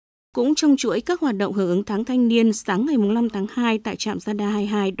Cũng trong chuỗi các hoạt động hưởng ứng tháng thanh niên, sáng ngày 5 tháng 2 tại trạm Gia-đa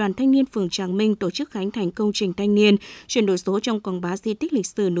 22, Đoàn Thanh niên phường Tràng Minh tổ chức khánh thành công trình thanh niên, chuyển đổi số trong quảng bá di tích lịch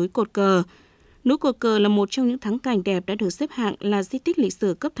sử núi Cột Cờ. Núi Cột Cờ là một trong những thắng cảnh đẹp đã được xếp hạng là di tích lịch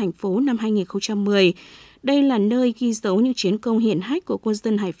sử cấp thành phố năm 2010. Đây là nơi ghi dấu những chiến công hiển hách của quân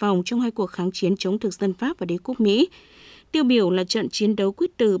dân Hải Phòng trong hai cuộc kháng chiến chống thực dân Pháp và đế quốc Mỹ. Tiêu biểu là trận chiến đấu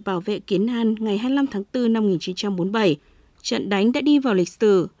quyết tử bảo vệ Kiến An ngày 25 tháng 4 năm 1947. Trận đánh đã đi vào lịch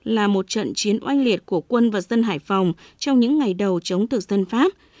sử là một trận chiến oanh liệt của quân và dân Hải Phòng trong những ngày đầu chống thực dân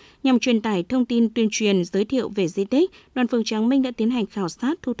Pháp. Nhằm truyền tải thông tin tuyên truyền, giới thiệu về di tích, Đoàn phường Tràng Minh đã tiến hành khảo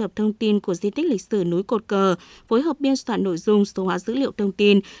sát, thu thập thông tin của di tích lịch sử núi Cột Cờ, phối hợp biên soạn nội dung, số hóa dữ liệu thông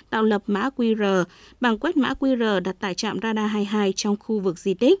tin, tạo lập mã QR, bảng quét mã QR đặt tại trạm Radar 22 trong khu vực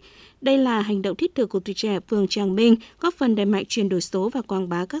di tích. Đây là hành động thiết thực của tuổi trẻ phường Tràng Minh, góp phần đẩy mạnh chuyển đổi số và quảng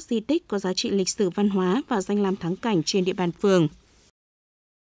bá các di tích có giá trị lịch sử văn hóa và danh lam thắng cảnh trên địa bàn phường.